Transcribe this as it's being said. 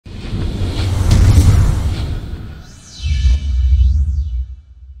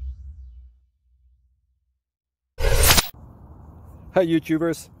Hi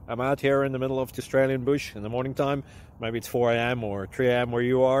YouTubers, I'm out here in the middle of the Australian bush in the morning time. Maybe it's 4 a.m. or 3 a.m. where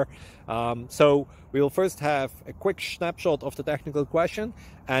you are. So we'll first have a quick snapshot of the technical question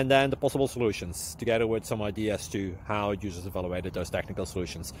and then the possible solutions, together with some ideas to how users evaluated those technical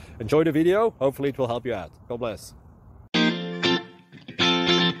solutions. Enjoy the video, hopefully it will help you out. God bless.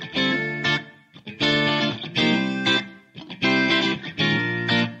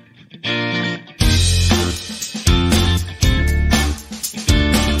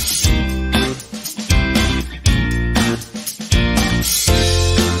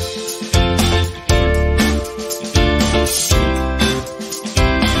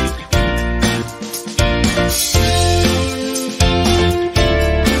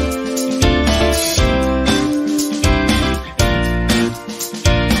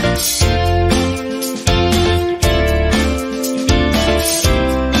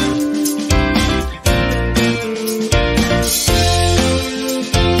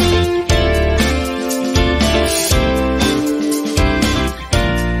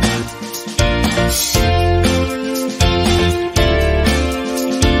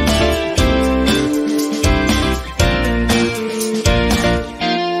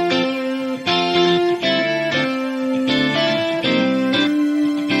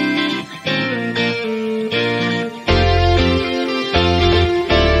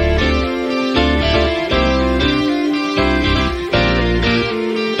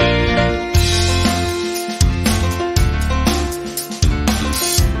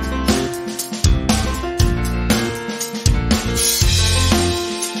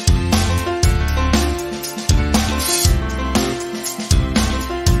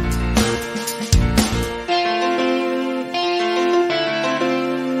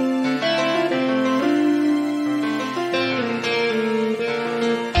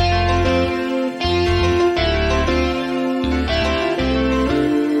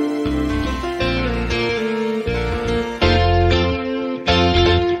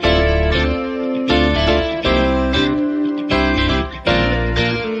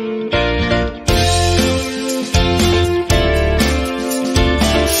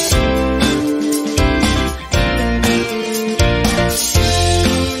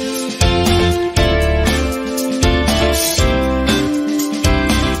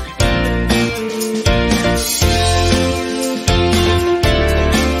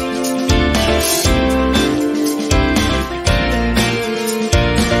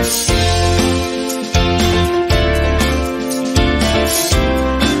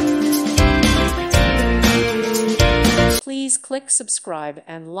 Please click subscribe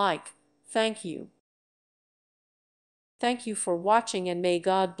and like. Thank you. Thank you for watching and may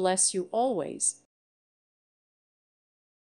God bless you always.